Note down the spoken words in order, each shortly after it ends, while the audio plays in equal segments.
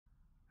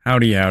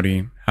Howdy,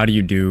 howdy. How do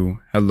you do?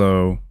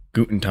 Hello,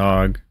 guten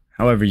tag,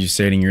 however you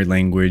say it in your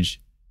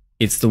language.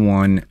 It's the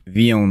one,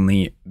 the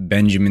only,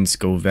 Benjamin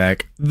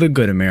Scovach, the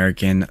good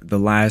American, the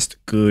last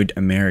good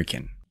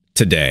American.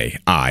 Today,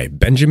 I,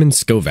 Benjamin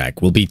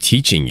Scovach, will be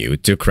teaching you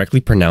to correctly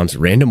pronounce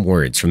random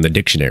words from the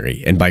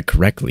dictionary, and by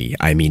correctly,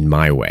 I mean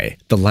my way,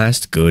 the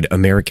last good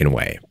American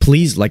way.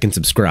 Please like and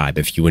subscribe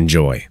if you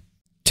enjoy.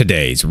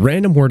 Today's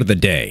random word of the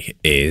day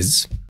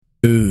is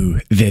Eau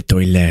De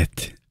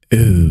Toilette.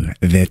 Eau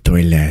De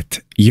Toilette.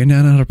 You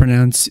know how to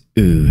pronounce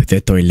Eau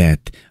De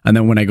Toilette. And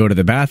then when I go to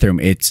the bathroom,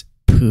 it's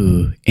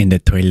poo in the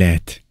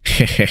toilet.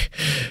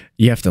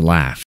 You have to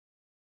laugh.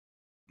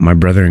 My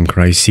brother in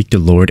Christ, seek the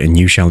Lord and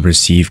you shall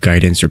receive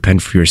guidance.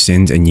 Repent for your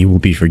sins and you will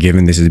be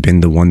forgiven. This has been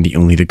the one, the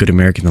only, the good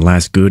American, the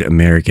last good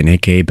American,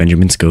 aka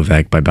Benjamin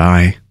Scovach.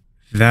 Bye-bye.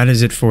 That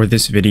is it for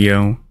this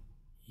video.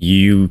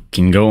 You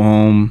can go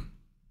home.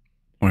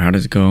 Or how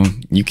does it go?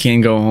 You can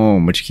go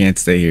home, but you can't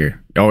stay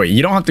here. Oh, wait,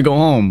 you don't have to go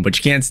home, but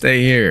you can't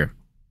stay here.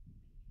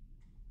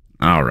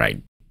 All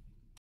right.